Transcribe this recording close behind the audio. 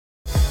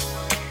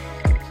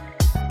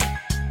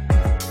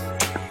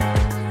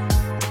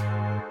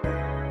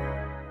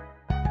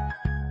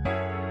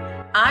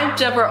I'm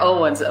Deborah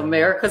Owens,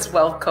 America's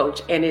Wealth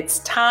Coach, and it's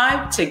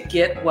time to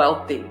get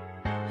wealthy.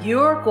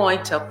 You're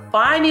going to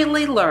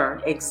finally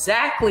learn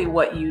exactly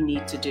what you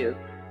need to do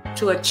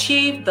to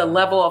achieve the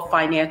level of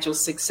financial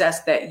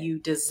success that you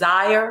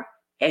desire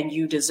and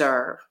you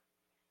deserve.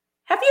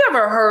 Have you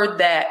ever heard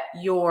that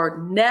your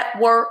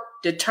network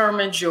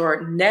determines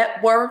your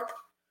net worth?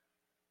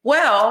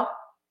 Well,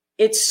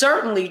 it's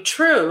certainly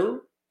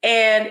true.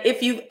 And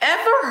if you've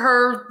ever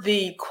heard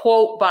the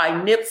quote by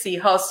Nipsey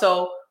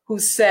Hussle, who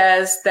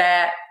says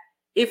that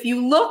if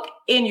you look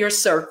in your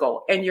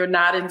circle and you're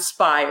not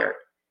inspired,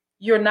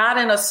 you're not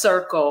in a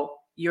circle,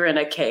 you're in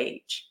a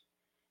cage.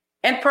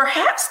 And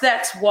perhaps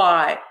that's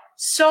why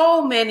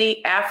so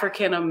many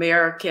African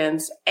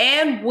Americans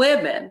and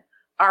women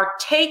are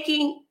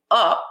taking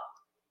up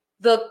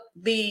the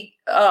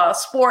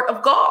sport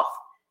of golf.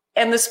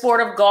 And the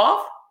sport of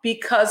golf,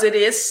 because it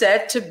is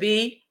said to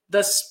be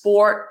the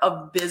sport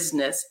of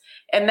business.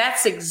 And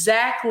that's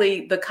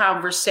exactly the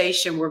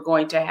conversation we're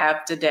going to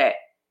have today.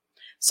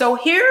 So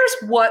here's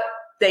what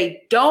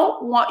they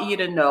don't want you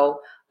to know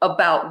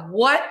about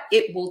what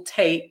it will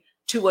take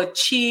to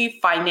achieve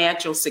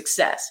financial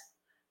success.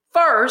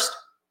 First,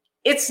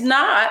 it's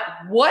not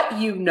what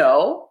you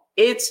know,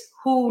 it's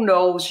who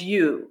knows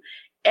you.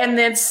 And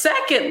then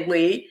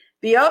secondly,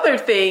 the other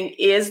thing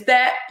is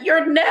that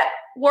your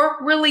network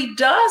really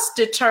does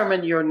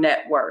determine your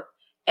net worth.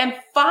 And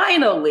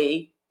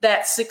finally,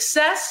 that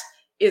success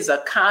is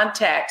a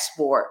contact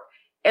sport.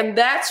 And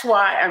that's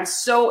why I'm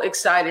so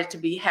excited to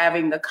be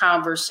having the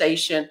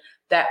conversation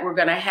that we're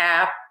going to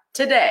have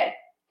today.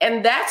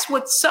 And that's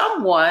with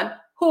someone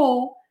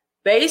who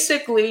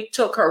basically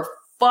took her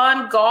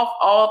fun golf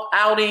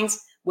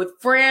outings with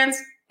friends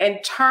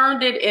and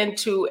turned it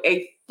into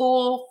a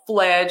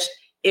full-fledged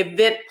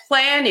event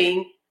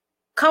planning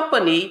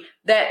company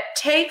that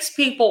takes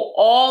people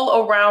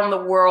all around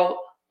the world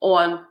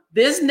on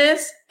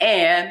business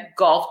and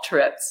golf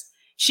trips.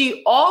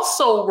 She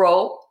also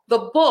wrote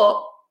the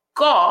book,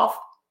 Golf,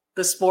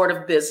 the Sport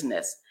of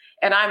Business.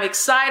 And I'm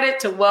excited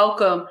to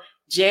welcome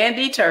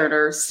Jandie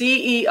Turner,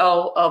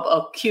 CEO of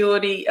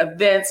Acuity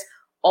Events,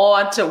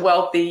 on to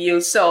Wealthy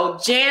You. So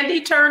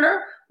Jandie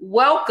Turner,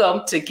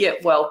 welcome to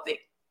Get Wealthy.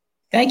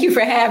 Thank you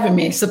for having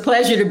me. It's a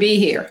pleasure to be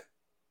here.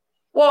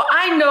 Well,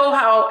 I know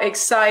how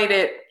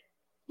excited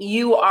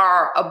you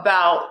are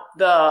about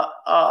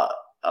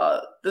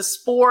the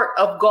sport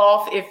of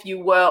golf, if you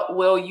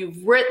will.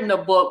 You've written a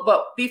book,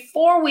 but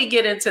before we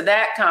get into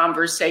that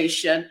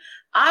conversation,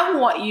 I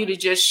want you to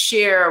just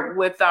share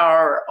with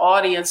our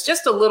audience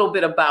just a little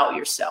bit about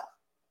yourself.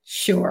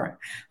 Sure.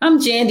 I'm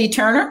Jandie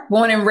Turner,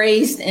 born and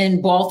raised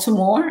in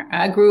Baltimore.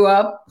 I grew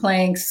up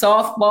playing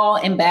softball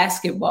and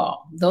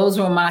basketball. Those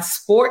were my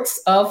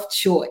sports of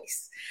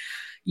choice.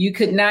 You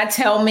could not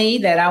tell me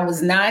that I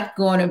was not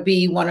going to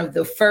be one of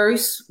the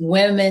first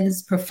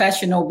women's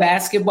professional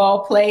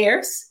basketball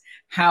players.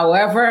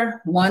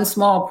 However, one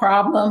small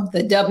problem,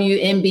 the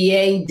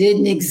WNBA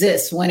didn't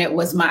exist when it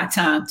was my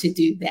time to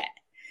do that.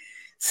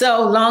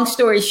 So long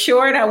story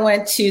short, I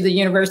went to the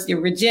University of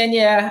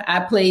Virginia.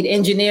 I played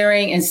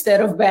engineering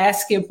instead of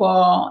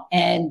basketball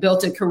and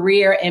built a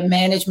career in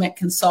management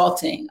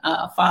consulting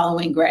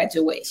following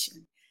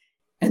graduation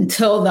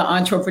until the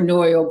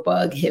entrepreneurial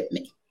bug hit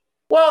me.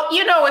 Well,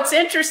 you know, it's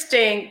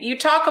interesting. You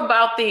talk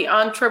about the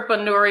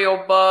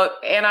entrepreneurial bug,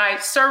 and I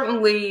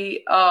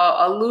certainly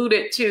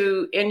alluded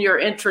to in your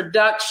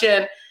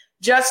introduction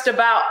just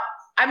about,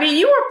 I mean,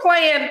 you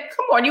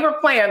were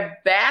playing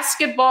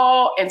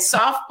basketball and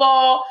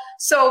softball.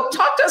 So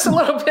talk to us a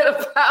little bit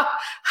about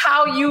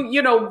how you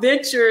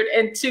ventured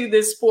into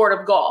this sport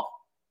of golf.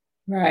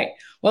 Right.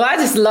 Well, I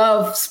just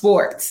love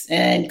sports.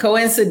 And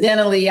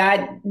coincidentally,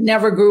 I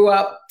never grew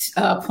up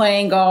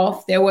playing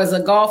golf. There was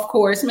a golf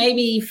course,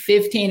 maybe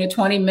 15 or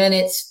 20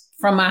 minutes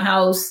from my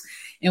house,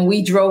 and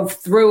we drove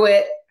through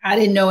it. I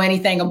didn't know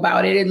anything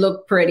about it. It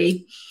looked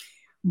pretty.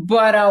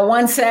 But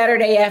one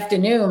Saturday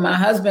afternoon, my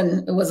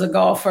husband is a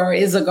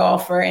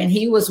golfer, and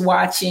he was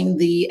watching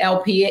the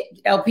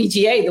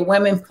LPGA, the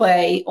women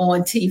play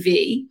on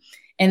TV.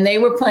 And they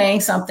were playing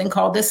something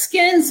called a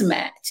skins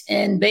match.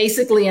 And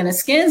basically in a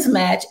skins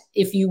match,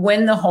 if you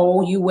win the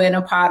hole, you win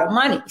a pot of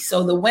money.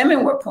 So the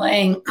women were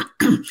playing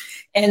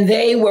and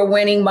they were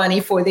winning money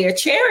for their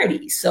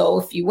charities.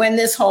 So if you win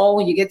this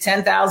hole, you get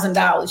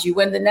 $10,000. You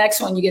win the next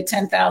one, you get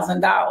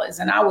 $10,000.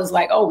 And I was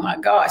like, oh my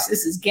gosh,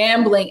 this is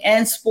gambling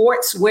and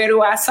sports. Where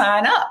do I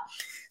sign up?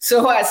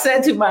 So I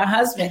said to my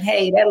husband,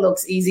 hey, that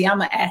looks easy.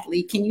 I'm an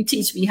athlete. Can you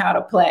teach me how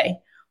to play?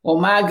 Well,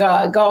 my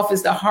God, golf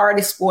is the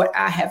hardest sport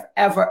I have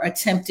ever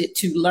attempted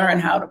to learn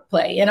how to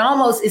play. And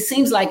almost it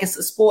seems like it's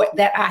a sport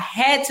that I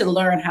had to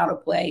learn how to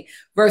play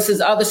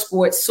versus other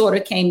sports sort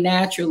of came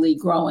naturally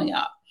growing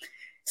up.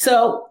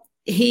 So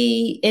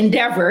he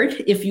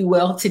endeavored, if you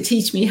will, to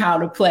teach me how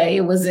to play.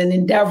 It was an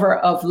endeavor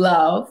of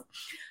love.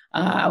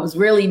 I was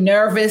really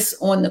nervous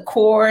on the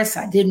course.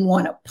 I didn't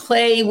want to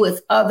play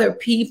with other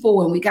people.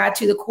 When we got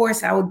to the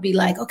course, I would be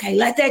like, okay,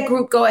 let that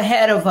group go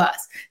ahead of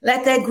us.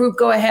 Let that group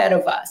go ahead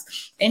of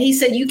us. And he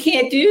said, you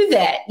can't do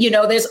that.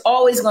 There's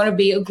always going to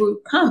be a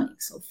group coming.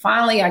 So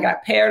finally, I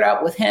got paired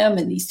up with him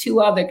and these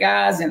two other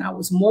guys, and I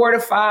was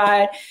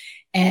mortified.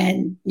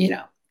 And,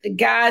 the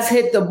guys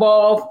hit the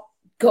ball,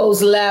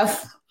 goes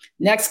left.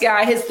 Next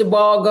guy hits the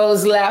ball,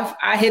 goes left.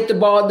 I hit the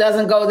ball,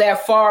 doesn't go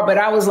that far. But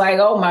I was like,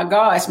 oh my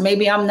gosh,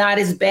 maybe I'm not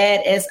as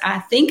bad as I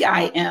think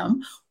I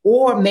am.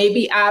 Or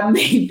maybe I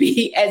may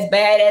be as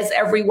bad as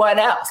everyone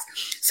else.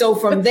 So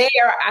from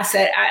there, I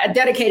said, I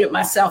dedicated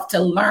myself to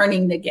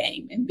learning the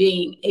game and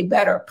being a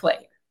better player.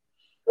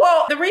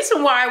 Well, the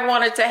reason why I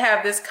wanted to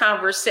have this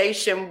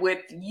conversation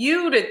with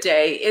you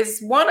today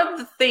is one of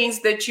the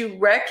things that you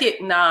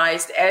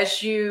recognized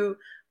as you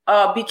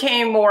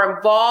became more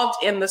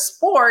involved in the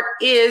sport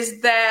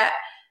is that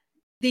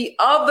the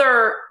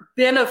other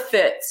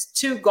benefits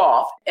to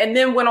golf, and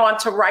then went on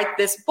to write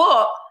this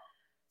book.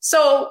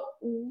 So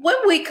when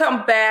we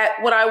come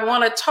back, what I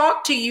want to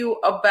talk to you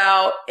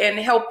about and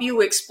help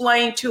you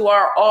explain to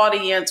our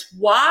audience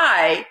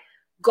why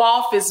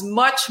golf is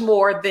much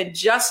more than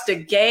just a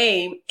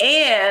game,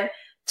 and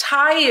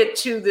tie it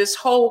to this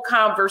whole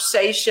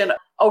conversation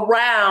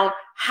around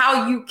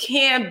how you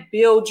can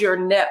build your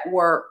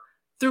network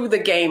through the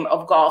game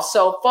of golf.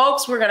 So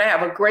folks, we're going to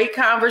have a great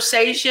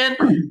conversation.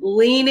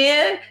 Lean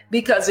in,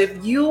 because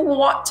if you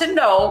want to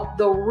know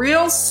the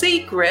real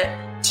secret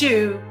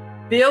to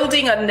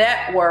building a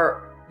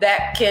network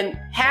that can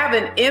have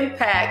an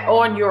impact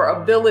on your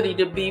ability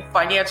to be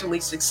financially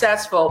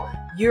successful,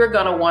 you're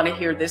going to want to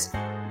hear this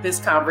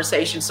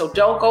conversation. So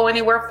don't go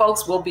anywhere,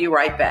 folks. We'll be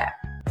right back.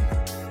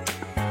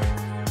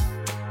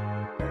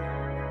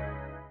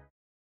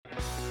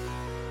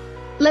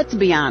 Let's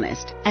be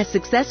honest, as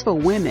successful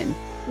women,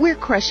 we're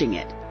crushing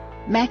it.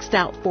 Maxed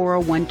out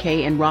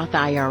 401k and Roth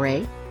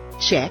IRA?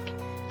 Check.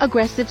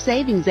 Aggressive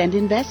savings and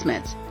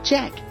investments?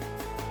 Check.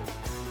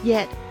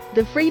 Yet,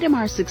 the freedom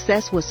our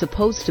success was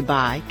supposed to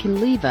buy can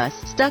leave us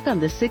stuck on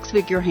the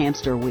six-figure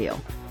hamster wheel,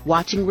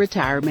 watching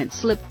retirement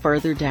slip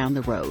further down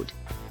the road.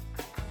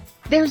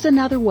 There's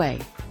another way.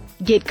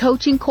 Get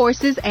coaching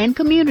courses and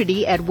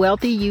community at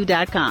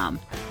wealthyu.com.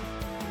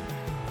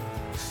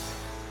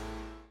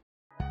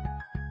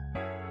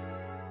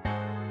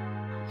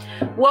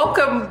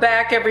 Welcome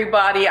back,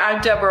 everybody.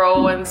 I'm Deborah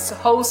Owens,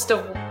 host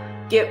of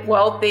Get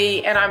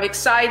Wealthy, and I'm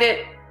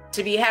excited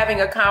to be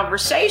having a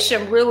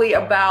conversation really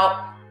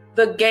about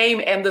the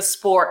game and the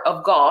sport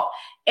of golf,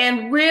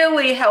 and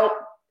really help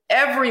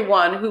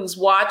everyone who's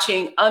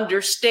watching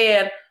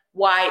understand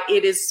why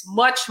it is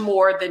much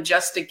more than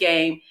just a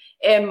game.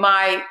 And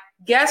my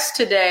guest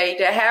today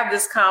to have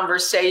this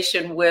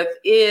conversation with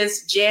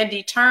is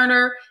Jandie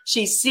Turner.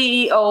 She's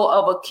CEO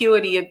of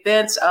Acuity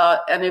Events,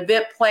 an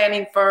event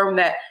planning firm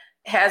that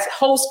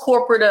hosts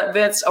corporate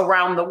events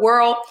around the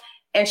world.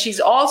 And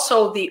she's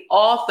also the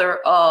author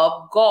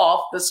of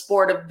Golf, the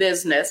Sport of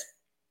Business.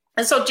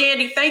 And so,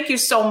 Jandie, thank you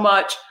so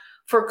much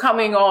for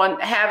coming on,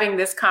 having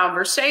this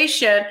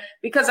conversation,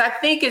 because I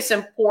think it's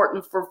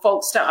important for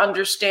folks to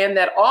understand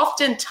that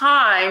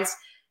oftentimes,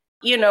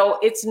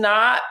 it's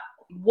not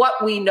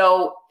what we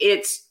know,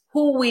 it's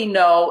who we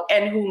know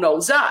and who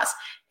knows us.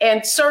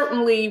 And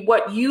certainly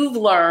what you've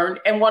learned,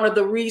 and one of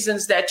the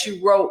reasons that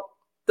you wrote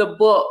the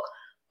book,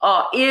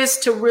 is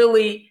to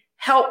really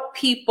help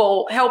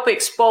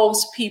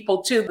expose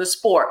people to the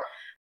sport.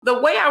 The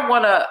way I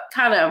want to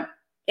kind of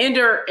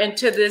enter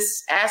into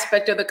this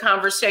aspect of the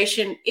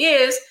conversation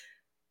is,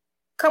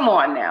 come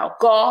on now,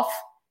 golf,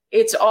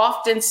 it's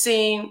often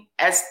seen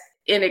as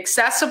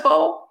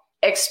inaccessible,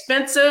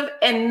 expensive,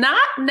 and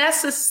not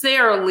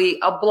necessarily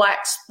a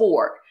Black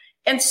sport.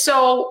 And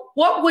so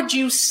what would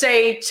you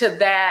say to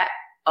that,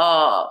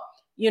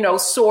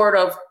 sort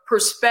of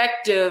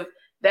perspective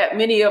that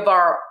many of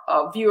our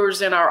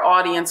viewers in our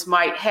audience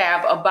might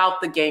have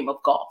about the game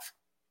of golf?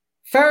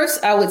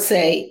 First, I would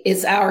say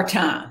it's our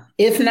time.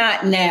 If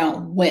not now,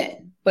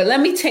 when? But let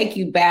me take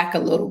you back a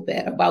little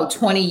bit, about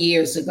 20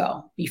 years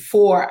ago,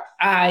 before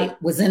I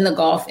was in the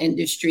golf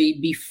industry,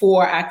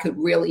 before I could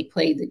really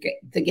play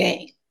the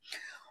game.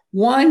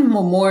 One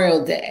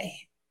Memorial Day,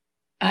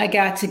 I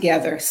got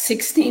together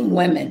 16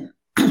 women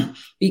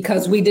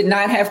because we did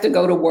not have to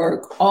go to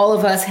work. All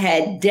of us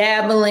had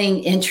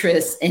dabbling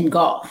interests in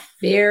golf,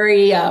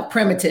 very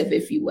primitive,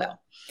 if you will.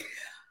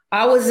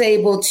 I was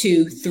able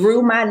to,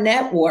 through my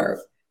network,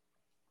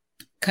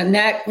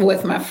 connect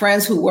with my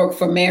friends who work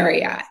for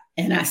Marriott.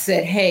 And I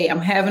said, hey, I'm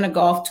having a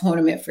golf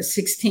tournament for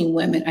 16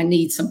 women. I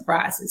need some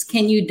prizes.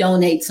 Can you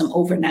donate some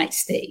overnight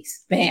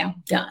stays?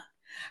 Bam, done.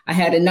 I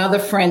had another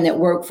friend that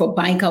worked for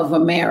Bank of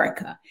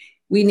America.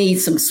 We need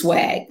some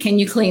swag. Can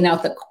you clean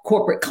out the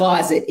corporate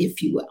closet,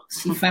 if you will?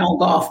 She found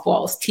golf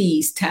balls,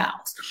 tees,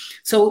 towels.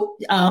 So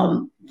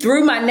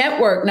through my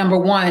network, number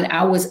one,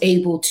 I was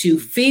able to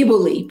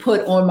feebly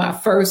put on my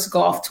first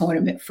golf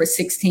tournament for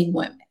 16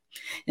 women.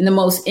 And the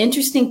most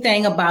interesting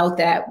thing about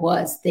that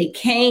was they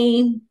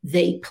came,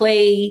 they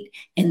played,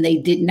 and they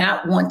did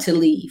not want to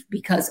leave,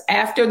 because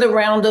after the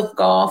round of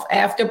golf,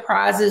 after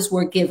prizes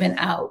were given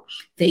out,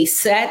 they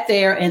sat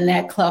there in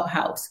that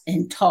clubhouse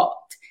and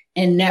talked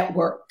and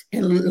networked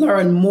and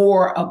learned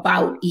more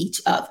about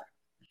each other.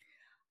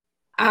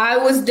 I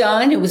was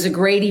done. It was a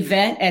great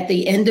event. At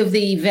the end of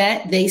the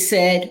event, they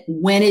said,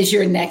 "When is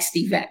your next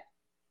event?"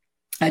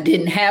 I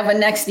didn't have a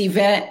next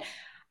event.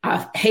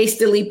 I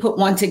hastily put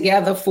one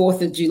together,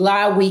 4th of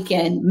July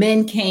weekend.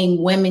 Men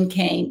came, women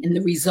came, and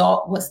the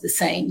result was the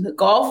same. The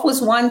golf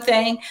was one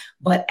thing,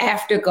 but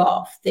after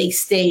golf, they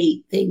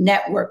stayed, they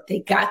networked, they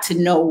got to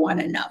know one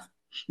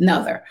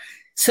another.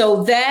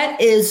 So that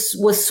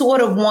was sort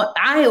of one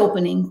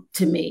eye-opening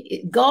to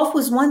me. Golf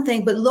was one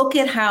thing, but look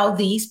at how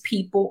these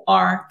people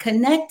are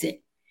connected.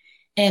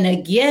 And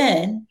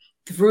again,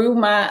 through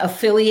my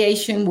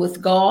affiliation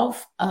with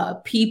golf,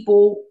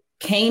 people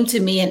came to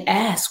me and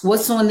asked,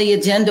 "What's on the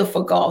agenda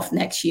for golf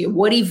next year?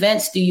 What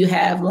events do you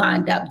have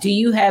lined up? Do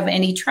you have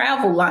any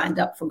travel lined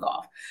up for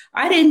golf?"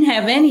 I didn't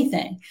have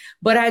anything,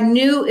 but I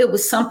knew it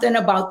was something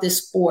about this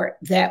sport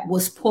that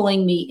was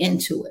pulling me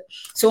into it.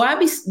 So I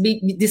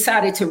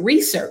decided to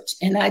research,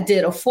 and I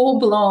did a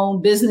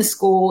full-blown business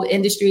school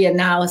industry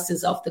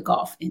analysis of the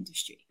golf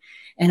industry.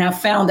 And I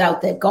found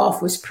out that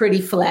golf was pretty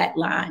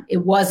flatline.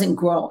 It wasn't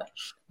growing,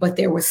 but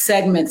there were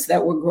segments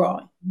that were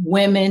growing: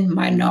 women,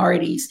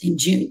 minorities, and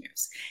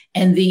juniors.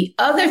 And the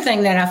other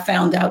thing that I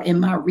found out in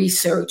my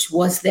research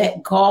was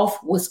that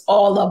golf was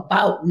all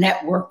about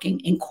networking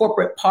and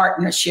corporate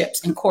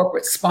partnerships and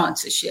corporate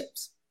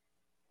sponsorships.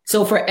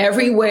 So for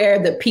everywhere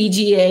the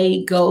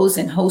PGA goes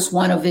and hosts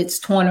one of its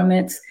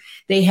tournaments,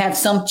 they have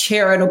some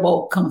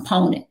charitable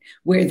component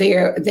where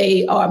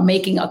they are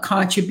making a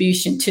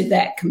contribution to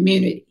that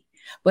community.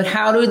 But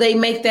how do they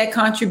make that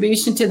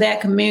contribution to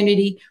that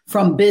community?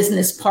 From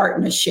business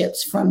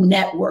partnerships, from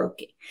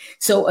networking.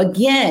 So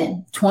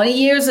again, 20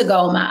 years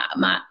ago,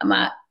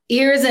 my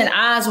ears and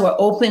eyes were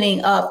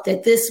opening up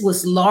that this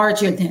was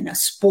larger than a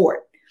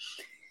sport.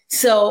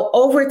 So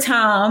over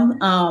time,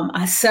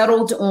 I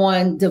settled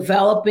on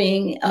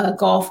developing a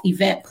golf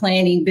event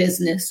planning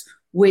business,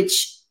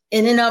 which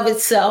in and of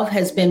itself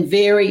has been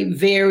very,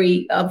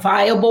 very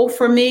viable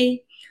for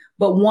me.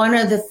 But one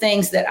of the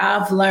things that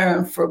I've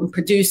learned from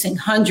producing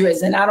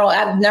hundreds, and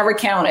I've never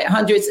counted,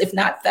 hundreds, if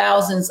not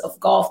thousands of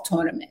golf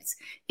tournaments,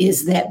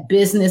 is that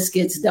business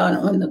gets done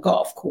on the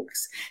golf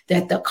course,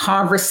 that the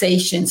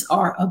conversations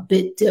are a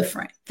bit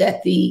different,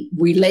 that the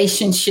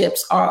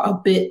relationships are a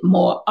bit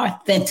more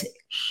authentic.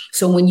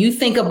 So when you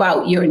think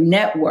about your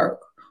network,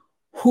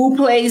 who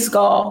plays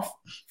golf?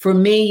 For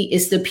me,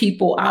 it's the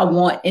people I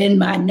want in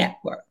my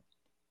network.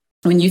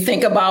 When you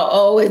think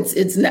about,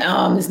 it's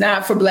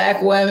not for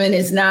Black women,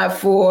 it's not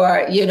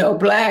for,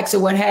 Blacks or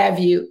what have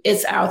you,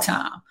 it's our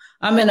time.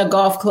 I'm in a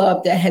golf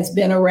club that has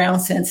been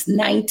around since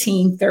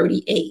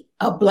 1938,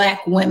 a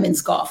Black women's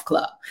golf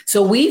club.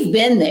 So we've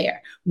been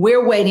there.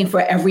 We're waiting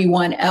for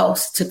everyone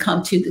else to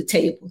come to the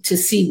table to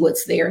see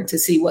what's there and to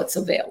see what's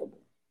available.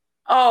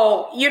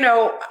 Oh,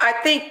 I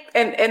think,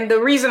 and the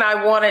reason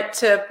I wanted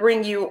to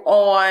bring you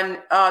on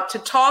to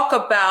talk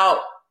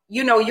about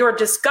your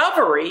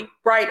discovery,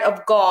 right,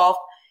 of golf,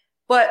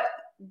 but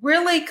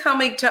really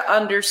coming to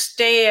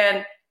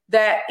understand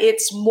that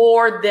it's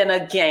more than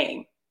a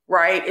game,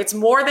 right? It's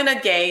more than a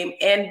game.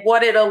 And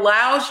what it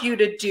allows you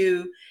to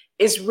do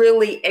is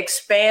really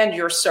expand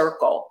your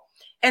circle.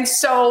 And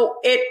so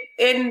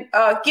in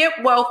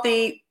Get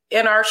Wealthy,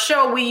 in our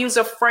show, we use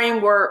a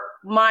framework: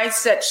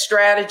 mindset,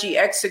 strategy,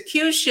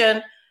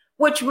 execution,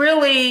 which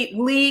really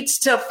leads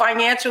to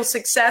financial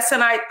success.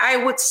 And I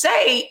would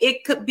say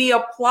it could be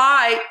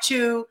applied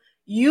to,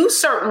 you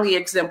certainly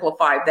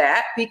exemplify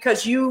that,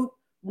 because you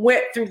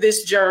went through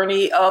this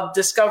journey of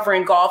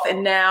discovering golf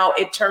and now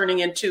it turning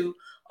into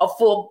a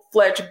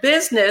full-fledged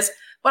business.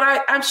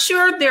 But I'm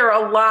sure there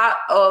are a lot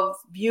of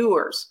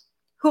viewers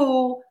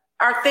who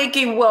are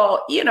thinking,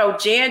 well,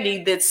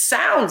 Jandie, that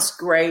sounds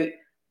great,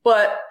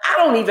 but I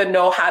don't even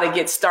know how to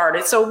get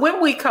started. So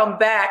when we come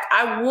back,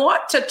 I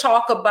want to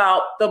talk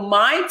about the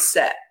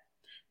mindset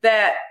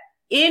that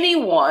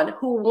anyone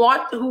who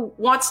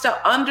wants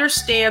to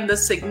understand the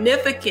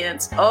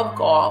significance of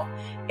golf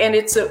and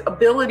its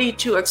ability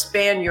to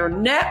expand your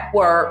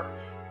network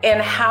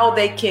and how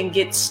they can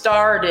get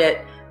started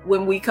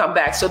when we come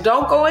back. So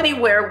don't go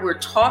anywhere. We're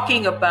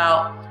talking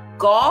about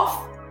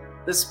golf,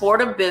 the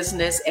sport of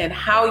business, and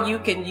how you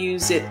can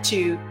use it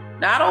to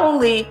not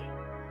only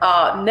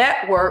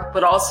network,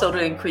 but also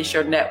to increase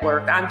your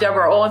network. I'm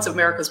Deborah Owens,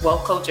 America's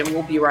Wealth Coach, and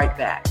we'll be right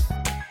back.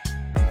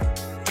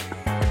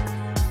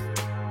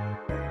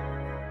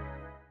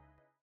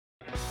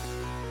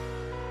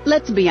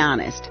 Let's be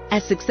honest,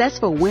 as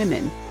successful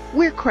women,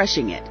 we're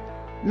crushing it.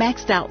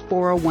 Maxed out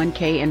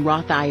 401k and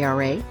Roth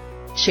IRA?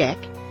 Check.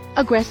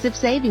 Aggressive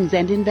savings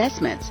and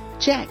investments?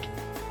 Check.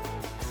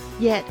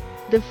 Yet,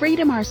 the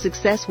freedom our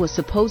success was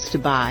supposed to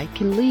buy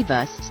can leave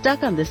us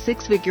stuck on the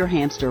six-figure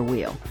hamster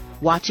wheel,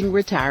 watching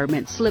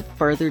retirement slip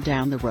further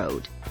down the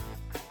road.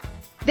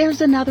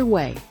 There's another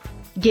way.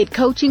 Get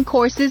coaching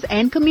courses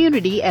and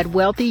community at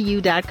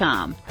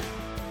wealthyu.com.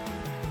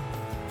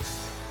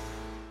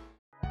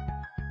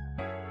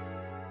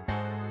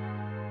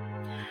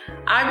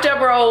 I'm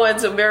Deborah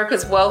Owens,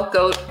 America's Wealth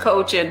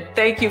Coach, and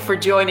thank you for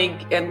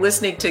joining and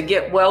listening to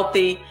Get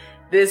Wealthy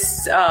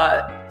this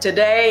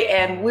today.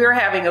 And we're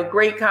having a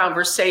great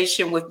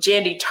conversation with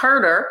Jandie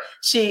Turner.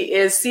 She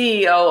is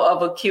CEO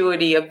of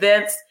Acuity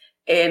Events,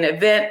 an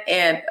event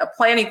and a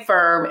planning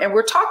firm, and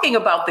we're talking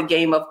about the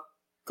game of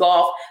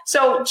golf.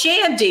 So,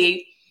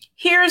 Jandie,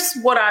 here's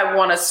what I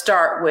want to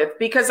start with,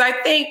 because I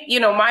think,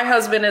 my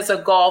husband is a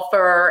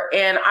golfer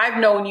and I've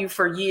known you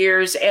for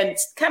years and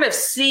kind of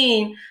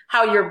seen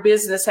how your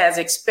business has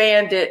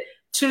expanded.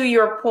 To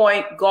your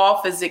point,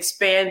 golf is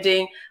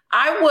expanding.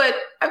 I've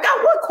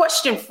got one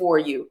question for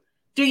you.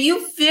 Do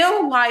you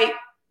feel like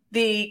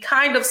the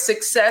kind of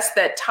success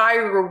that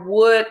Tiger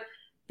Woods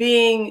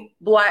being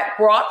Black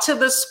brought to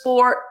the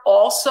sport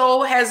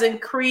also has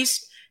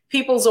increased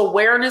people's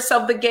awareness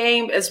of the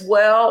game as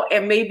well,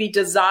 and maybe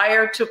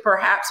desire to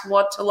perhaps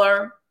want to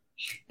learn?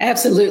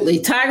 Absolutely.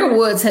 Tiger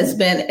Woods has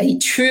been a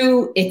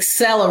true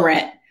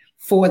accelerant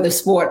for the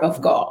sport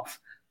of golf.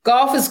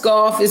 Golf is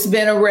golf. It's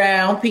been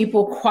around.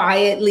 People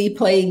quietly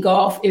play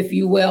golf, if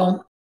you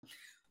will.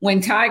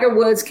 When Tiger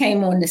Woods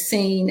came on the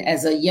scene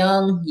as a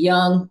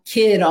young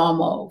kid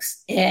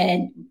almost,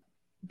 and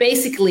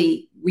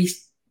basically we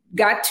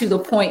got to the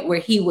point where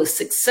he was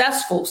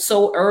successful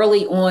so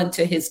early on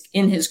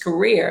in his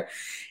career,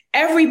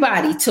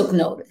 everybody took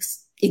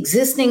notice.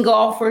 Existing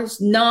golfers,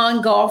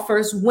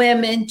 non-golfers,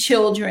 women,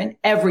 children,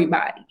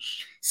 everybody.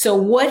 So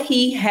what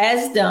he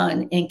has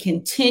done and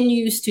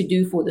continues to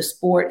do for the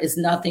sport is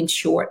nothing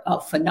short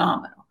of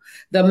phenomenal.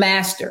 The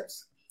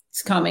Masters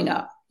is coming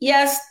up.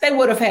 Yes, they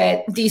would have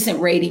had decent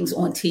ratings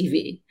on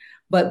TV,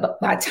 but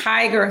by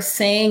Tiger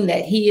saying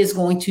that he is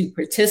going to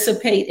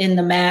participate in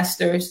the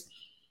Masters,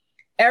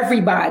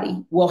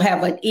 everybody will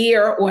have an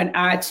ear or an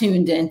eye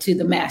tuned into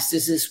the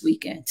Masters this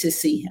weekend to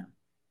see him.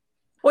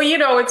 Well,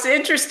 it's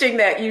interesting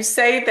that you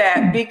say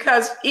that,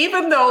 because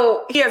even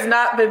though he has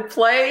not been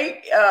playing,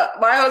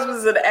 my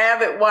husband's an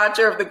avid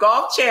watcher of the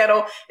Golf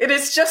Channel. It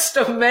is just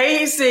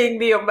amazing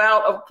the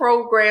amount of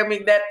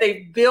programming that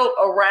they've built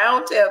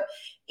around him,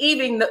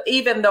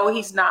 even though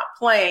he's not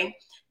playing.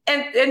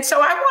 And so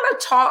I want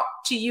to talk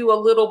to you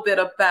a little bit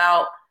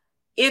about,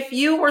 if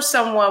you were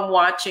someone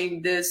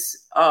watching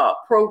this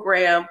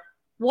program,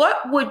 what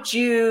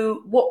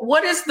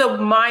is the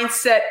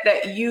mindset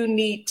that you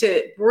need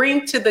to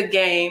bring to the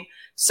game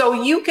so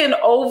you can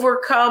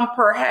overcome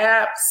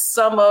perhaps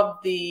some of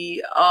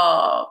the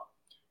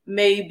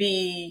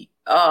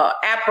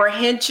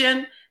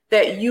apprehension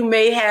that you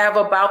may have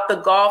about the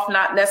golf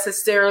not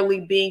necessarily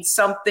being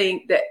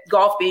something that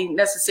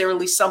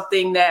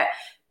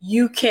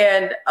you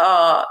can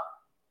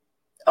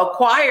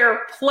acquire,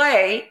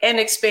 play, and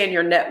expand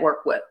your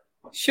network with?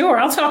 Sure.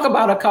 I'll talk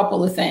about a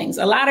couple of things.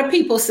 A lot of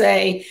people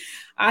say,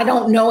 I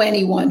don't know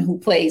anyone who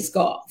plays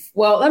golf.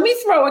 Well, let me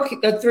throw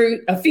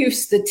a few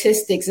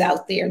statistics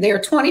out there. There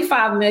are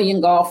 25 million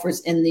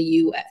golfers in the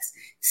U.S.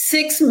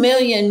 6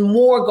 million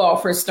more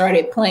golfers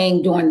started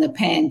playing during the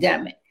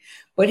pandemic.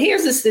 But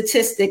here's a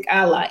statistic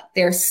I like.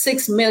 There are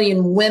 6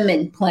 million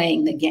women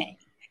playing the game,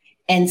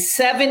 and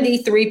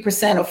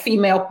 73% of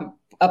female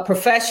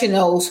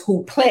professionals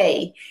who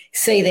play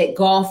say that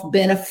golf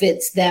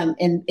benefits them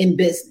in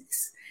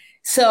business.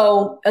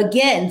 So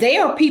again,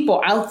 there are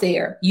people out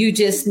there. You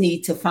just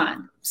need to find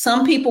them.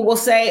 Some people will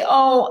say,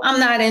 oh, I'm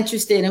not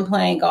interested in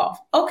playing golf.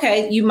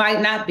 Okay, you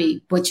might not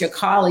be, but your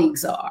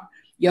colleagues are,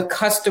 your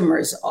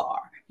customers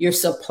are, your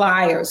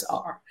suppliers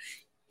are.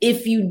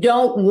 If you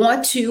don't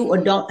want to or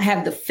don't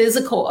have the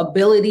physical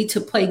ability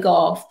to play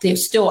golf,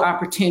 there's still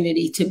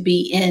opportunity to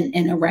be in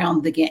and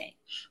around the game.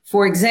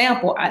 For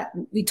example,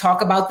 we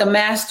talk about the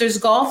Masters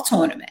Golf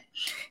Tournament.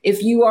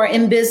 If you are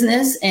in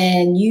business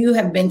and you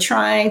have been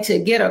trying to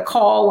get a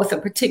call with a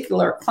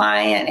particular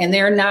client and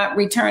they're not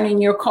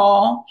returning your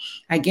call,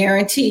 I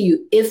guarantee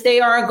you, if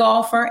they are a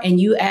golfer and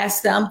you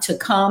ask them to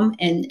come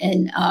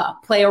and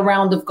play a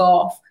round of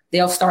golf,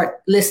 they'll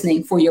start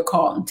listening for your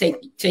call and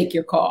take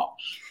your call.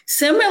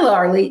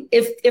 Similarly,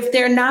 if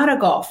they're not a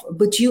golfer,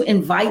 but you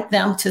invite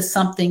them to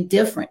something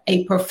different,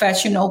 a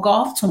professional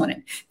golf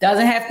tournament,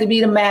 doesn't have to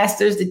be the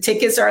Masters. The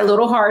tickets are a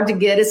little hard to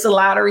get. It's a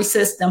lottery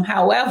system.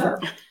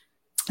 However,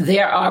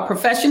 there are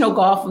professional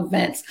golf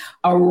events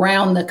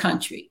around the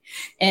country,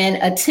 and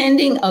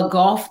attending a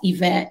golf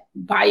event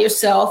by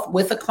yourself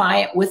with a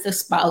client, with a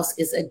spouse,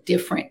 is a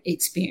different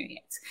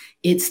experience.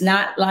 It's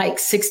not like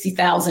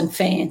 60,000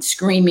 fans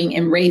screaming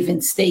in Raven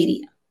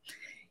Stadium.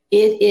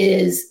 It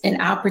is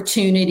an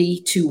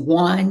opportunity to,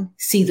 one,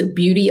 see the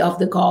beauty of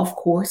the golf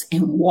course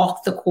and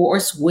walk the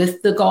course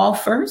with the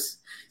golfers.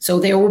 So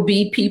there will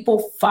be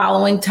people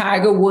following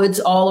Tiger Woods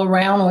all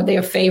around, or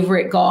their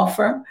favorite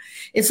golfer.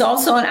 It's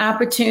also an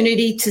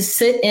opportunity to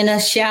sit in a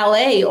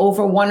chalet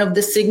over one of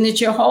the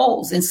signature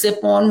holes and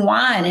sip on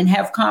wine and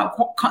have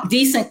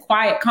decent,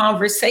 quiet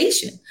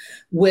conversation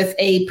with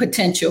a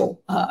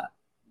potential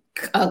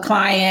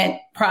client,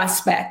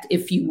 prospect,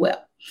 if you will.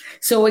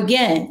 So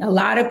again, a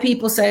lot of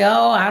people say,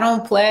 oh, I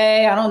don't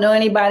play. I don't know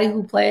anybody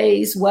who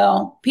plays.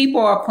 Well,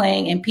 people are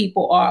playing and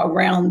people are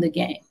around the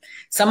game.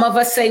 Some of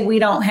us say we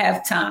don't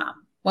have time.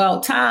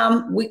 Well,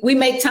 we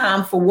make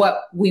time for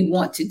what we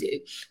want to do.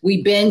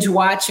 We binge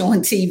watch on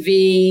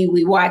TV.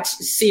 We watch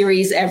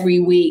series every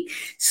week.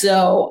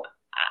 So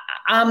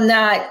I'm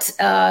not,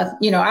 I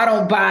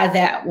don't buy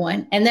that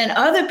one. And then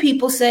other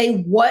people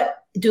say,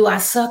 what do I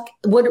suck?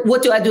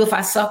 What do I do if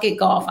I suck at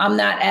golf? I'm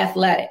not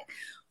athletic.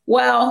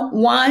 Well,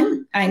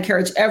 one, I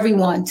encourage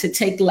everyone to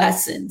take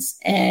lessons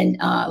and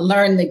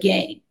learn the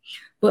game.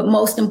 But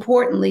most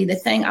importantly, the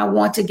thing I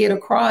want to get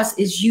across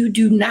is you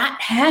do not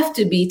have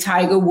to be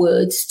Tiger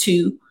Woods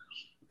to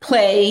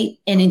play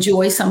and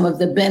enjoy some of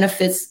the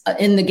benefits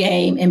in the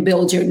game and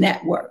build your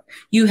network.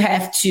 You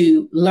have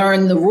to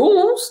learn the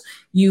rules.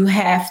 You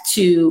have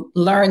to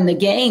learn the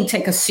game,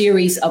 take a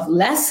series of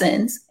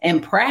lessons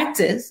and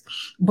practice,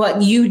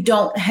 but you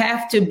don't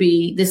have to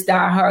be this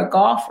diehard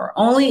golfer.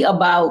 Only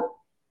about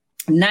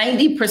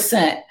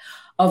 90%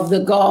 of the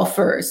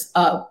golfers,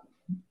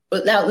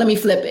 now let me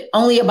flip it.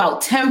 Only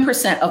about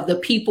 10% of the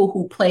people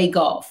who play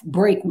golf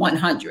break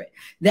 100.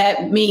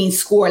 That means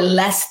score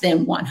less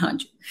than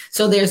 100.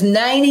 So there's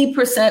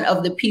 90%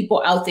 of the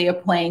people out there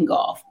playing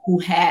golf who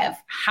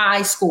have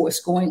high scores,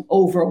 scoring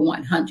over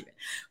 100.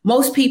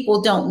 Most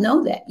people don't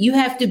know that. You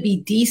have to be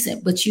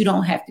decent, but you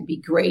don't have to be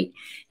great.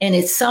 And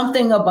it's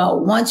something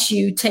about once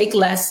you take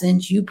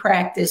lessons, you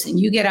practice, and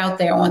you get out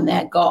there on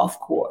that golf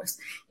course,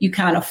 you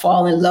kind of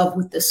fall in love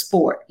with the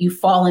sport. You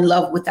fall in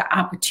love with the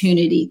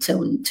opportunity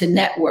to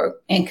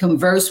network and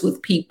converse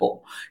with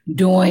people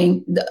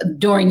during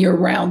your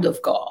round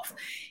of golf.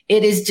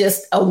 It is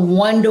just a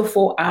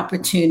wonderful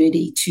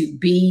opportunity to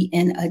be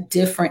in a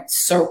different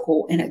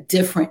circle, in a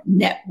different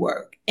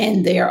network.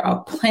 And there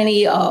are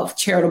plenty of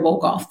charitable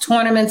golf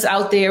tournaments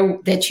out there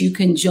that you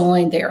can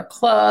join. There are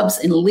clubs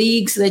and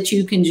leagues that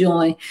you can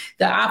join.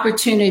 The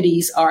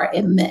opportunities are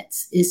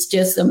immense. It's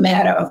just a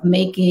matter of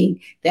making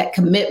that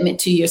commitment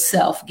to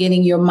yourself,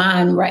 getting your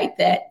mind right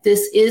that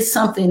this is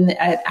something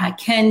that I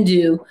can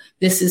do.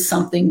 This is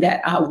something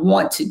that I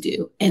want to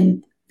do.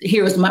 And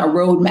here's my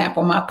roadmap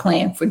or my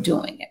plan for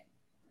doing it.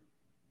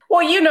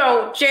 Well,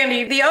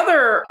 Jandie, the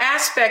other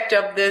aspect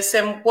of this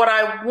and what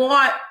I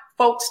want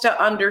folks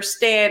to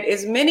understand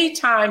is many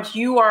times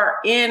you are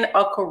in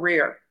a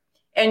career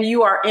and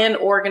you are in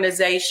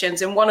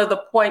organizations. And one of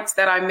the points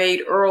that I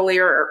made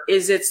earlier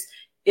is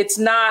it's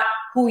not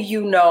who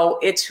you know,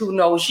 it's who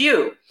knows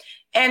you.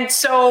 And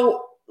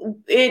so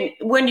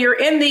when you're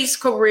in these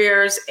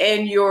careers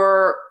and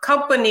your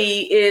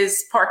company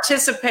is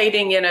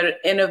participating in an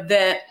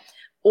event,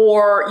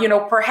 or,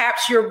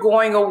 perhaps you're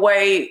going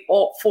away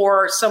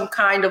for some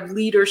kind of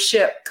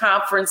leadership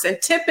conference, and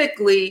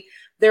typically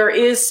there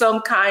is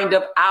some kind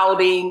of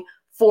outing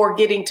for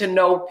getting to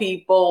know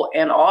people.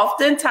 And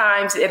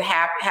oftentimes it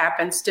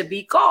happens to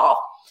be golf.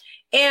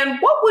 And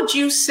what would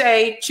you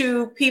say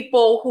to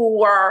people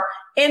who are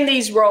in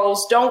these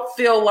roles, don't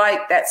feel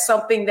like that's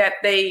something that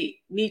they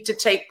need to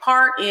take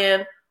part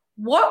in?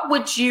 What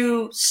would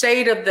you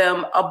say to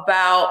them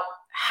about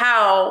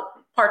how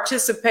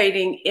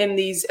participating in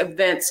these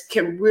events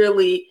can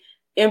really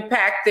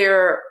impact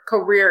their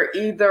career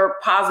either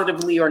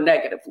positively or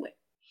negatively?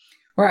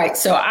 Right.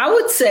 So I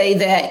would say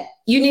that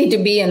you need to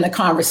be in the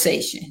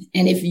conversation.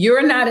 And if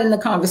you're not in the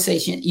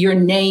conversation, your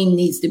name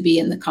needs to be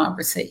in the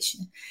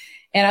conversation.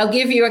 And I'll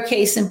give you a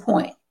case in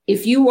point.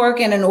 If you work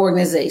in an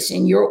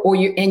organization,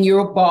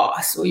 your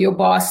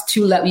boss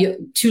two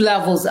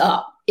levels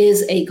up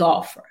is a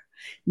golfer,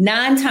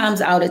 9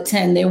 times out of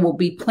 10, there will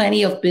be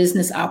plenty of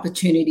business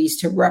opportunities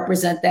to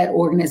represent that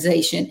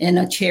organization in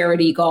a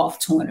charity golf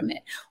tournament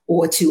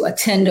or to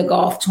attend a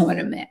golf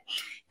tournament.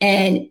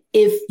 And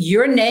if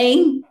your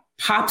name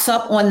pops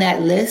up on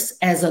that list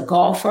as a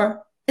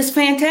golfer, it's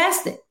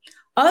fantastic.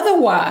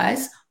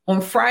 Otherwise, on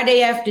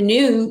Friday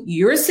afternoon,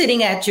 you're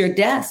sitting at your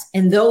desk,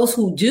 and those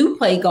who do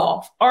play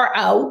golf are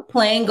out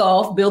playing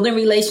golf, building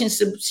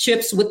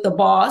relationships with the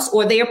boss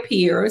or their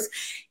peers,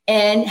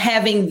 and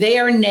having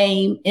their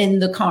name in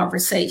the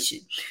conversation.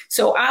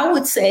 So I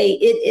would say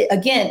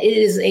it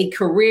is a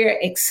career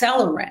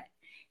accelerant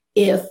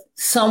if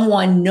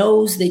someone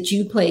knows that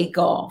you play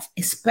golf,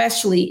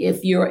 especially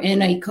if you're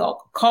in a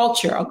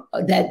culture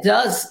that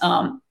does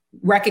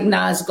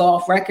recognize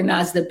golf,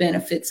 recognize the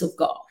benefits of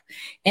golf.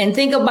 And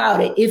think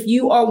about it. If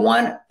you are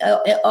one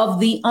of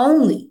the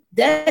only,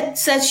 that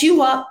sets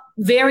you up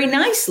very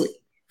nicely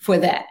for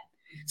that.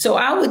 So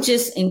I would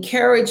just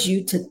encourage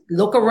you to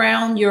look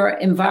around your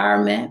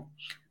environment,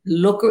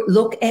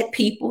 look at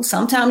people.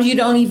 Sometimes you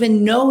don't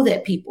even know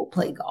that people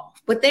play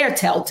golf, but there are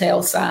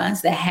telltale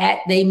signs. The hat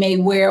they may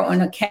wear on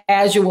a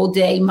casual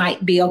day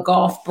might be a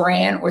golf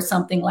brand or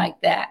something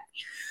like that.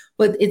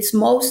 But it's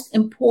most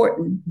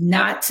important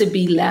not to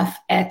be left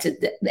at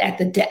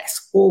the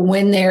desk or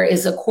when there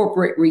is a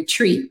corporate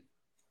retreat.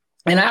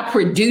 And I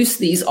produce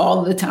these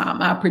all the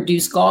time. I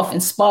produce golf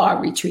and spa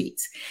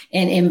retreats.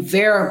 And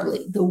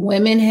invariably, the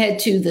women head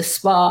to the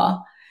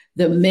spa,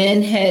 The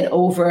men head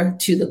over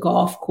to the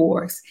golf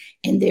course,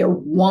 and there are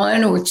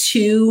one or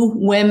two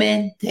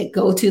women that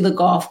go to the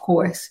golf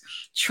course.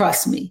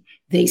 Trust me,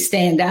 they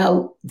stand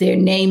out. Their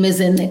name is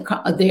in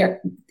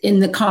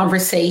the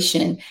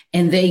conversation,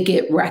 and they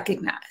get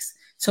recognized.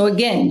 So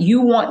again, you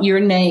want your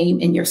name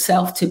and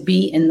yourself to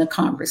be in the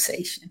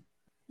conversation.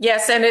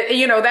 Yes, and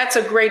that's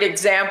a great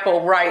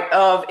example, right?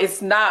 Of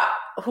it's not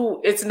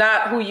who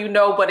you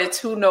know, but it's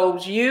who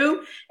knows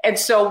you. And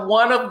so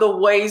one of the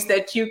ways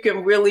that you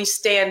can really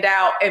stand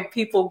out and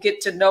people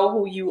get to know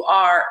who you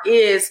are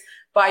is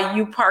by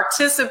you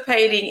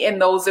participating in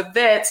those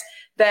events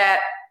that,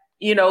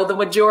 the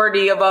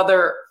majority of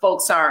other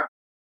folks aren't.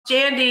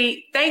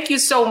 Jandie, thank you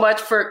so much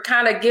for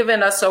kind of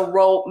giving us a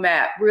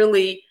roadmap,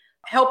 really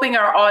helping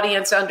our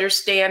audience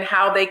understand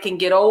how they can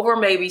get over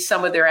maybe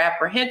some of their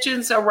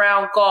apprehensions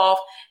around golf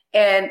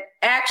and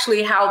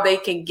actually how they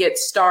can get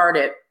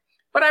started.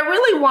 But I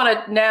really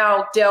want to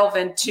now delve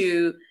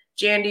into,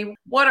 Jandie,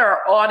 what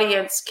our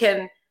audience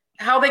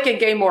how they can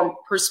gain more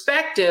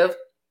perspective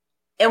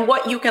and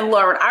what you can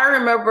learn. I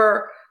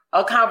remember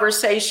a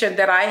conversation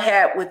that I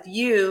had with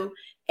you,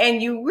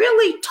 and you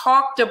really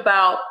talked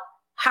about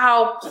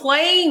how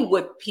playing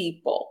with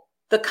people,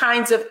 the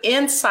kinds of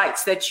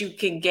insights that you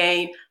can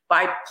gain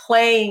by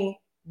playing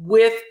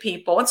with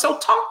people. And so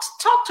talk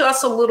to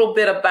us a little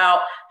bit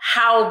about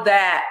how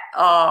that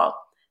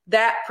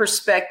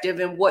perspective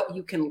and what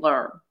you can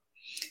learn.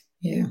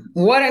 Yeah.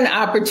 What an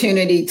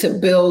opportunity to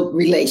build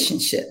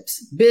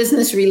relationships,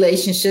 business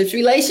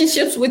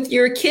relationships with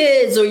your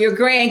kids or your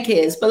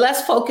grandkids. But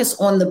let's focus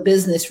on the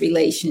business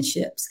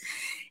relationships.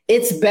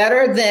 It's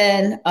better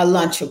than a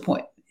lunch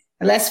appointment.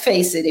 Let's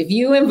face it. If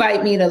you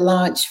invite me to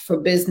lunch for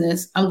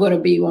business, I'm going to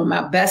be on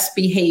my best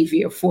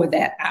behavior for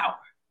that hour,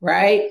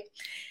 right?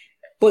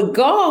 But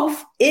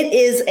golf, it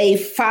is a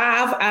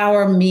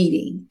 5-hour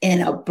meeting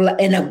in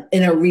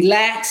a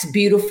relaxed,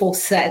 beautiful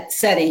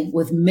setting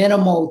with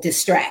minimal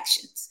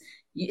distractions.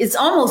 It's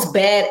almost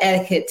bad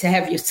etiquette to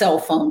have your cell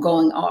phone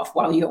going off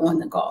while you're on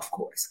the golf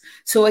course.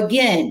 So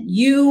again,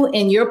 you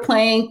and your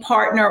playing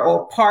partner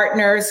or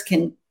partners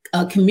can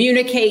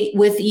communicate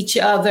with each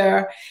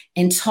other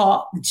and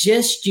talk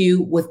just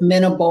you with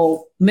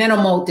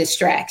minimal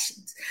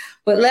distractions.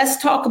 But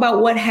let's talk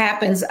about what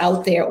happens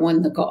out there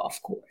on the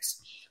golf course.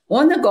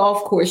 On the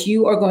golf course,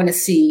 you are going to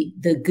see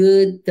the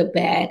good, the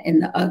bad,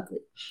 and the ugly.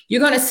 You're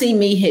going to see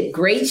me hit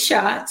great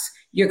shots.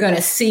 You're going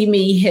to see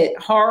me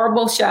hit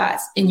horrible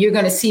shots, and you're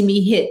going to see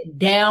me hit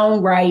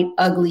downright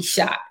ugly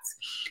shots.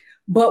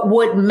 But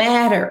what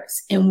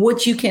matters and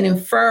what you can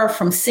infer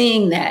from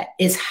seeing that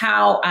is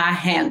how I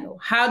handle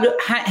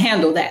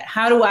that.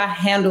 How do I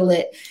handle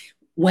it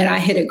when I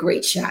hit a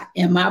great shot?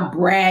 Am I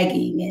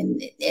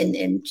bragging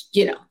and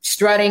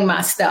strutting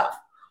my stuff?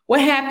 What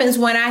happens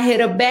when I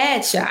hit a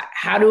bad shot?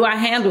 How do I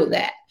handle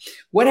that?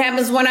 What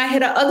happens when I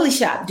hit an ugly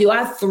shot? Do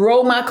I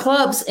throw my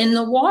clubs in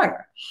the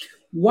water?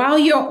 While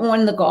you're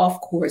on the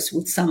golf course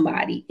with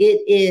somebody,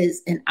 it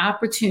is an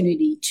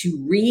opportunity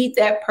to read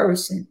that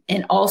person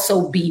and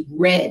also be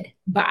read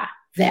by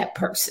that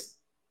person.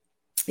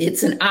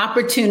 It's an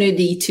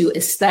opportunity to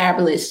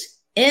establish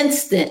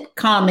instant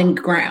common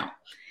ground.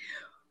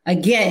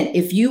 Again,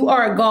 if you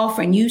are a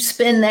golfer and you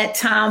spend that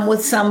time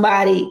with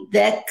somebody,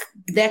 that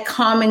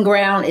common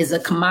ground is a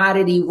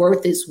commodity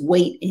worth its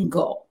weight in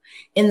gold.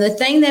 And the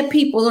thing that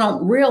people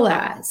don't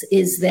realize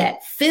is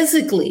that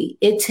physically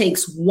it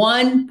takes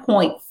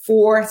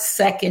 1.4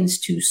 seconds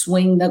to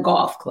swing the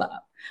golf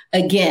club.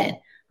 Again,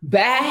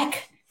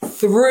 back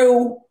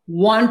through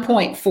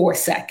 1.4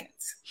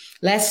 seconds.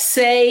 Let's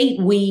say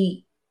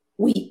we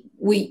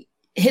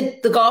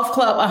hit the golf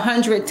club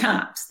 100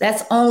 times.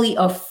 That's only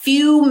a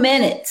few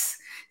minutes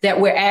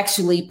that we're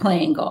actually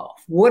playing golf.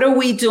 What are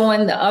we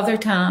doing the other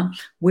time?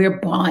 We're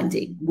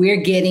bonding.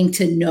 We're getting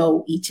to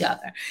know each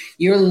other.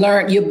 You're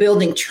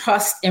building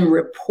trust and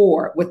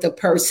rapport with the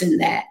person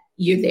that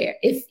you're there.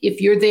 If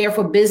you're there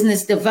for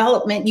business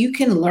development, you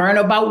can learn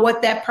about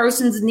what that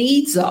person's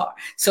needs are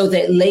so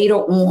that later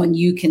on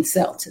you can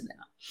sell to them.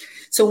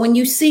 So when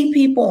you see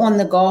people on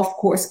the golf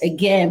course,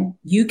 again,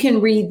 you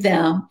can read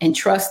them and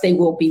trust they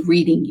will be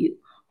reading you.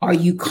 Are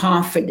you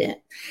confident?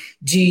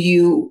 Do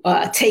you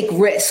take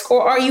risk,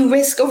 or are you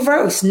risk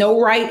averse?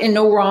 No right and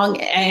no wrong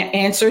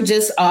answer,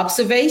 just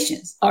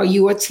observations. Are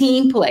you a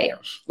team player,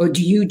 or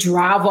do you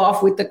drive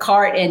off with the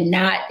cart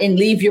and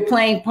leave your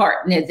playing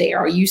partner there?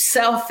 Are you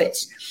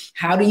selfish?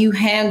 How do you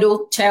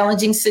handle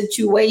challenging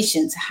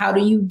situations? How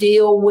do you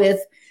deal with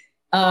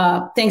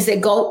things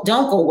that don't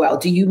go well?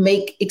 Do you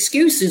make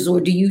excuses, or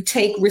do you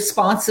take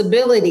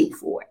responsibility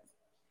for it?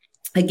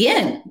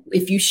 Again,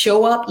 if you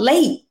show up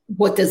late,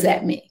 what does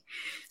that mean?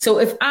 So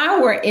if I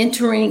were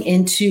entering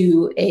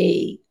into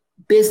a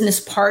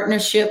business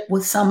partnership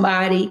with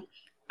somebody,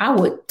 I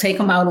would take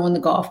them out on the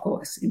golf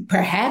course.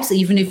 Perhaps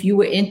even if you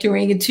were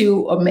entering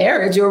into a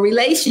marriage or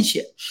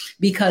relationship,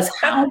 because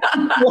how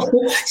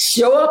people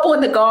show up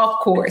on the golf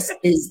course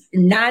is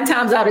 9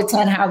 times out of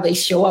 10 how they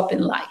show up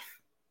in life.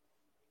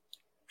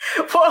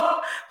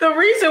 Well, the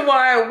reason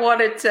why I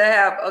wanted to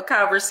have a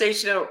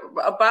conversation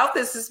about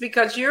this is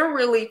because you're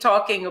really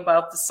talking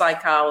about the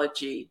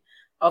psychology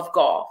of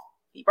golf,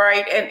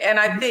 right? And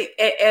I think,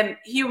 and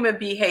human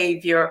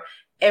behavior,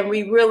 and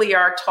we really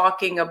are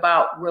talking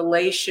about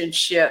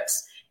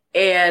relationships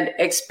and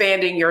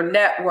expanding your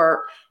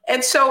network.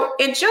 And so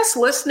in just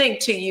listening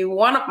to you,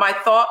 one of my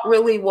thought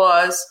really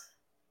was,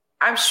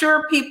 I'm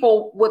sure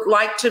people would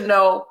like to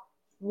know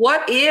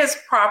what is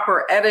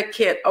proper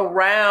etiquette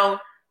around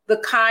the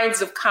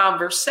kinds of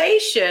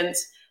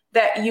conversations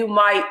that you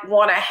might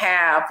want to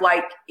have.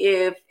 Like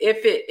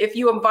if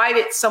you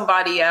invited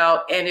somebody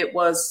out and it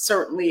was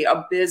certainly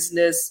a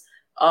business,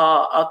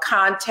 a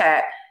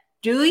contact,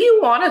 do you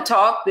want to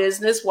talk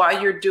business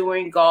while you're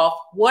doing golf?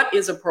 What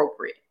is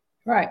appropriate?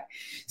 Right.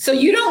 So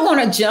you don't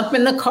want to jump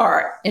in the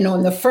cart and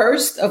on the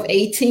first of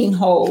 18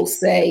 holes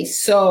say,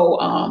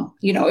 so,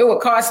 it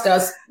would cost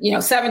us,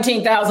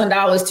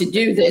 $17,000 to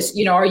do this.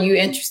 Are you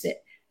interested?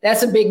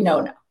 That's a big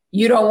no-no.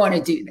 You don't want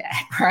to do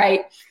that,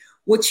 right?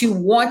 What you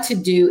want to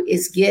do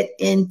is get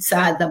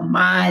inside the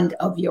mind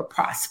of your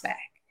prospect.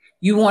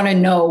 You want to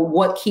know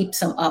what keeps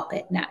them up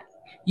at night.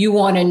 You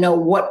want to know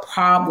what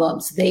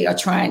problems they are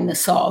trying to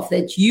solve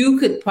that you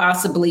could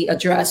possibly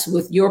address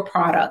with your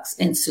products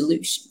and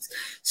solutions.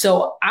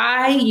 So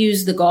I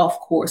use the golf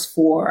course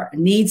for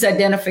needs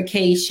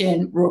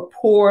identification,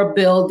 rapport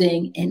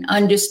building, and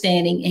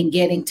understanding and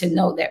getting to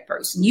know that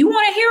person. You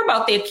want to hear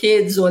about their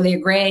kids or their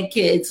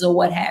grandkids or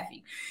what have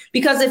you,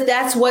 because if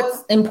that's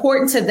what's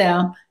important to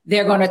them,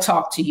 they're going to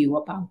talk to you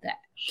about that.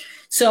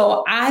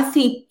 So I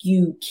think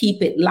you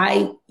keep it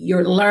light.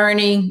 You're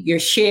learning, you're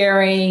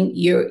sharing,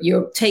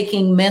 you're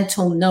taking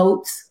mental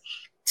notes.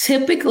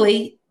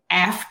 Typically,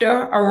 after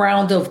a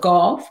round of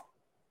golf,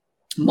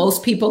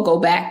 most people go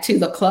back to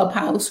the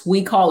clubhouse.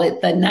 We call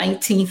it the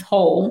 19th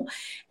hole,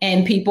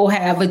 and people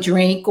have a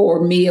drink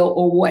or meal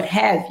or what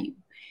have you.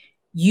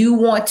 You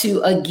want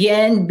to,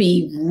 again,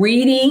 be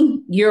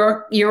reading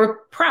your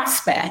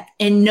prospect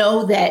and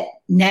know that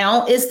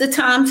now is the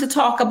time to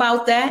talk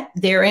about that.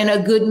 They're in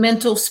a good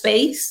mental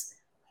space.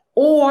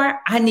 Or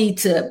I need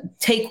to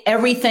take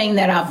everything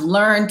that I've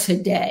learned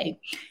today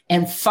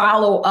and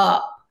follow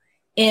up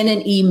in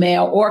an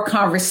email or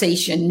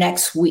conversation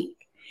next week.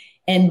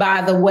 And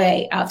by the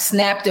way, I've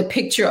snapped a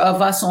picture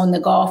of us on the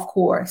golf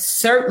course.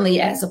 Certainly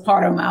as a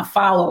part of my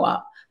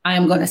follow-up, I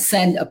am going to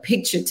send a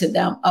picture to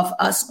them of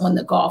us on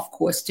the golf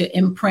course to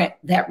imprint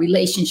that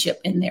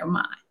relationship in their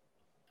mind.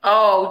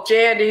 Oh,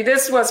 Jandie,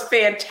 this was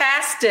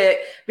fantastic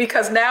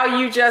because now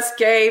you just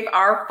gave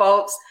our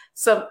folks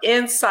some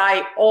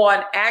insight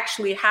on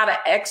actually how to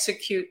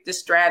execute the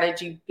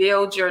strategy,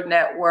 build your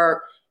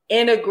network,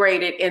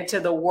 integrate it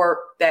into the work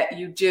that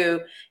you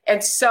do.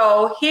 And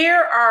so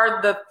here are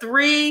the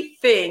three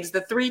things,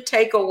 the three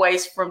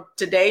takeaways from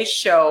today's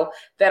show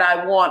that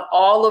I want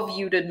all of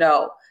you to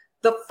know.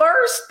 The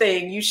first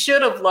thing you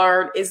should have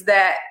learned is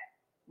that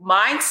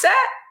mindset,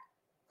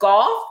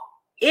 golf,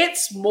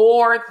 it's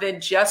more than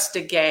just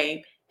a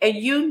game, and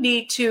you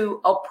need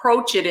to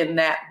approach it in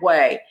that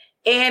way.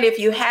 And if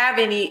you have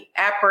any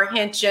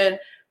apprehension,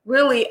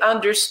 really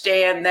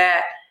understand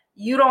that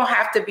you don't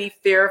have to be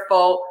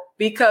fearful,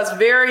 because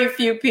very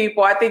few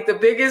people, I think the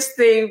biggest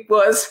thing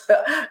was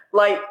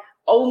like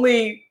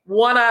only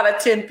 1 out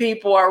of 10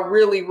 people are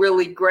really,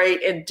 really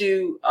great and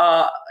do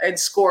and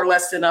score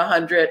less than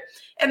 100.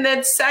 And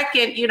then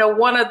second,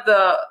 one of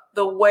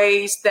the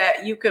ways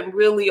that you can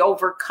really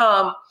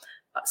overcome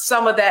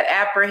some of that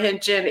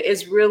apprehension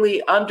is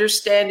really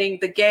understanding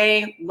the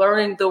game,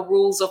 learning the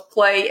rules of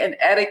play and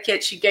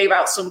etiquette. She gave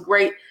out some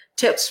great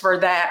tips for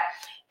that.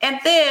 And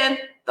then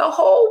the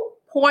whole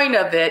point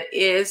of it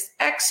is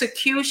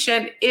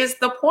execution is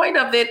the point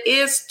of it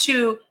is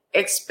to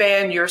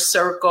expand your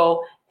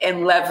circle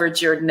and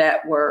leverage your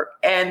network.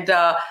 And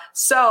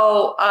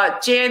so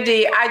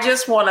Jandie, I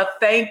just want to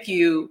thank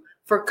you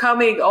for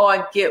coming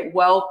on Get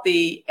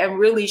Wealthy and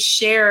really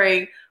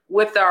sharing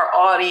with our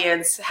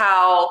audience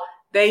how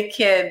they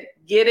can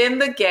get in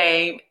the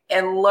game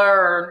and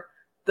learn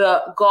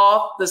the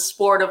golf, the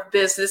sport of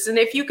business. And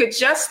if you could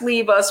just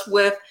leave us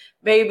with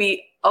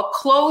maybe a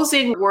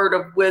closing word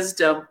of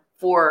wisdom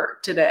for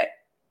today.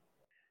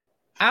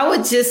 I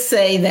would just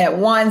say that,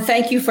 one,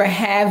 thank you for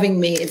having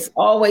me. It's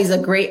always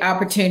a great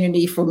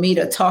opportunity for me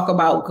to talk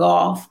about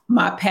golf,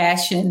 my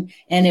passion.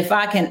 And if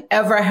I can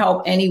ever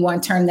help anyone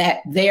turn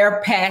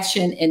their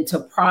passion into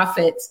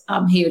profits,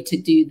 I'm here to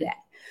do that.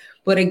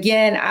 But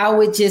again, I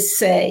would just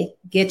say,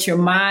 get your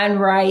mind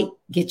right,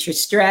 get your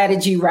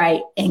strategy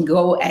right, and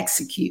go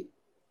execute.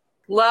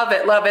 Love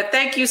it. Love it.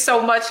 Thank you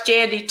so much,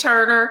 Jandie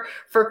Turner,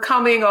 for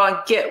coming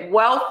on Get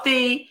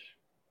Wealthy.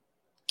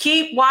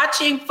 Keep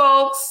watching,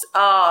 folks.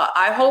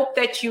 I hope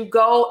that you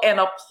go and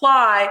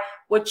apply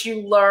what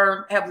you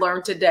have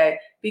learned today,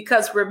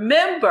 because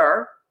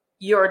remember,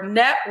 your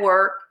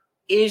network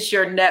is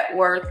your net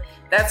worth.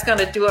 That's going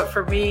to do it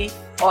for me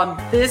on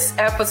this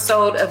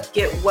episode of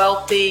Get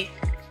Wealthy.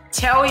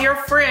 Tell your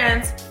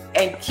friends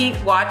and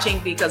keep watching,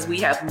 because we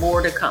have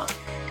more to come.